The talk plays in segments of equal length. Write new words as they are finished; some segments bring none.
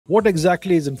What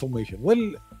exactly is information?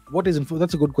 Well, what is info?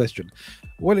 That's a good question.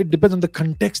 Well, it depends on the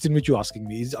context in which you're asking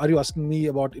me. Are you asking me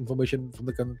about information from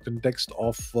the context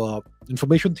of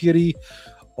information theory,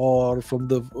 or from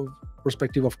the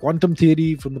perspective of quantum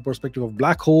theory, from the perspective of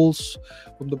black holes,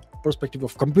 from the perspective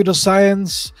of computer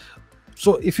science?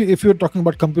 So if you're talking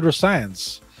about computer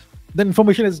science, then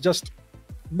information is just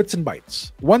bits and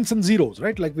bytes, ones and zeros,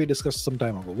 right? Like we discussed some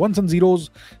time ago, ones and zeros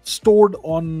stored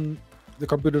on the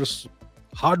computer's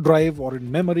hard drive or in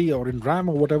memory or in RAM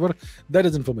or whatever. That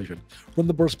is information from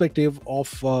the perspective of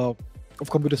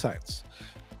computer science.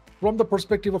 From the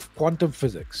perspective of quantum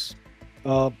physics,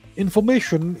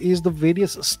 information is the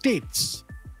various states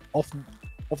of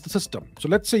the system. So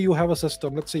let's say you have a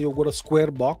system. Let's say you've got a square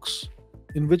box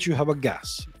in which you have a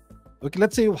gas. Okay,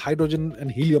 let's say you have hydrogen and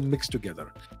helium mixed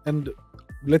together, and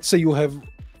let's say you have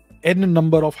n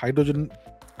number of hydrogen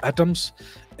atoms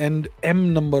and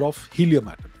m number of helium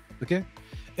atoms. Okay,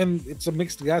 and it's a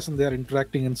mixed gas and they are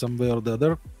interacting in some way or the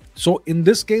other. So in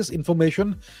this case,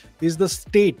 information is the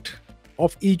state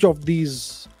of each of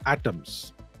these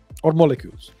atoms or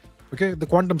molecules. Okay, the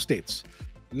quantum states.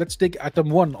 Let's take atom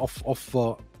 1 of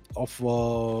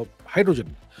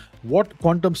hydrogen. What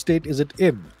quantum state is it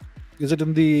in? Is it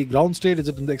in the ground state? Is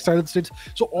it in the excited state?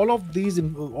 So all of these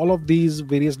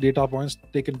various data points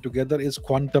taken together is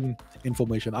quantum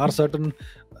information. Are certain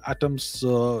atoms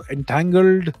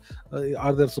entangled?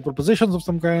 Are there superpositions of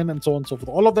some kind, and so on and so forth?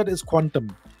 All of that is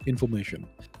quantum information.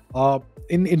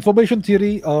 In information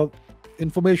theory,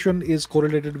 information is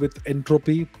correlated with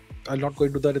entropy. I'll not go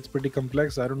into that. It's pretty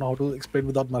complex. I don't know how to explain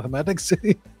without mathematics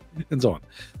and so on.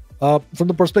 From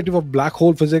the perspective of black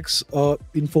hole physics,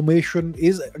 information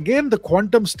is again the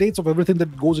quantum states of everything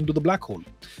that goes into the black hole.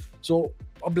 So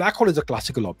a black hole is a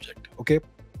classical object. Okay,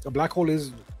 a black hole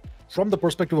is, from the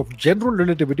perspective of general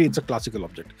relativity, it's a classical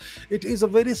object. It is a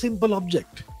very simple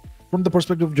object from the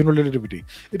perspective of general relativity.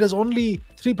 It has only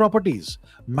three properties: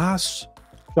 mass,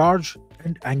 charge,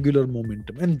 and angular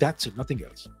momentum, and that's it, nothing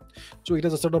else. So it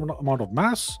has a certain amount of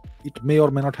mass, it may or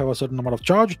may not have a certain amount of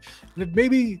charge, and it may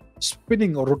be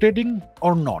spinning or rotating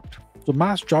or not. So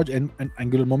mass, charge, and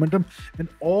angular momentum, and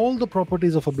all the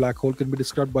properties of a black hole can be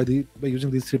described by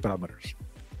using these three parameters.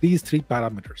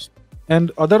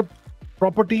 And other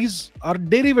properties are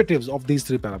derivatives of these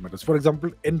three parameters. For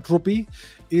example, entropy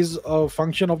is a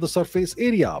function of the surface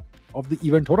area of the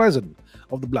event horizon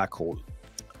of the black hole.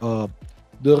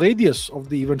 The radius of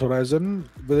the event horizon,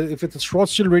 if it's a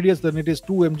Schwarzschild radius, then it is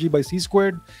 2mg by c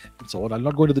squared, and so on. I'll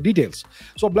not go into the details.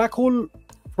 So a black hole,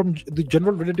 from the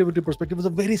general relativity perspective, is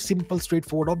a very simple,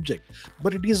 straightforward object.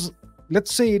 But it is,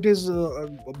 let's say it is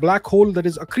a black hole that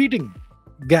is accreting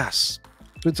gas.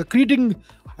 So it's accreting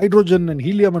hydrogen and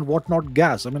helium and whatnot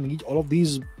gas. I mean, all of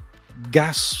these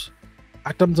gas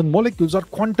atoms and molecules are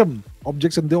quantum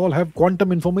objects, and they all have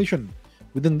quantum information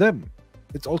within them.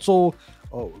 It's also,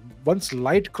 once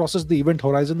light crosses the event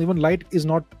horizon, even light is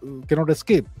cannot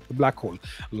escape the black hole.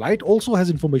 Light also has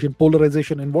information,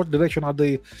 polarization, in what direction are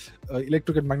the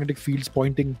electric and magnetic fields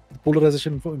pointing,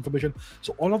 polarization information.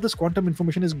 So all of this quantum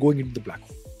information is going into the black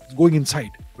hole. It's going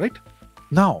inside, right?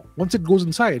 Now, once it goes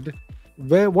inside,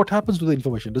 what happens to the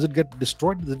information? Does it get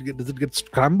destroyed? Does it get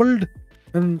scrambled?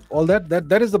 And all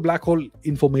that is the black hole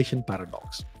information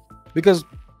paradox. Because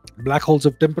black holes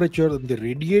have temperature and they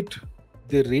radiate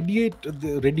the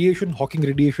radiation, Hawking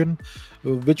radiation,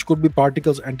 which could be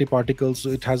particles, antiparticles. So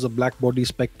it has a black body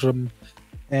spectrum,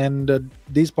 and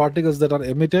these particles that are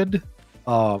emitted,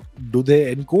 do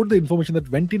they encode the information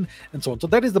that went in, and so on. So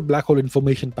that is the black hole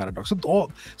information paradox.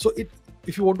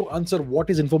 If you want to answer what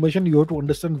is information, you have to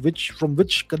understand from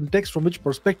which context, from which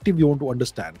perspective you want to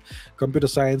understand. Computer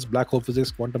science, black hole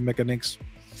physics, quantum mechanics,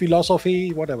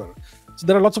 philosophy, whatever. So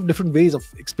there are lots of different ways of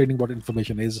explaining what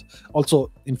information is.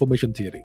 Also, information theory.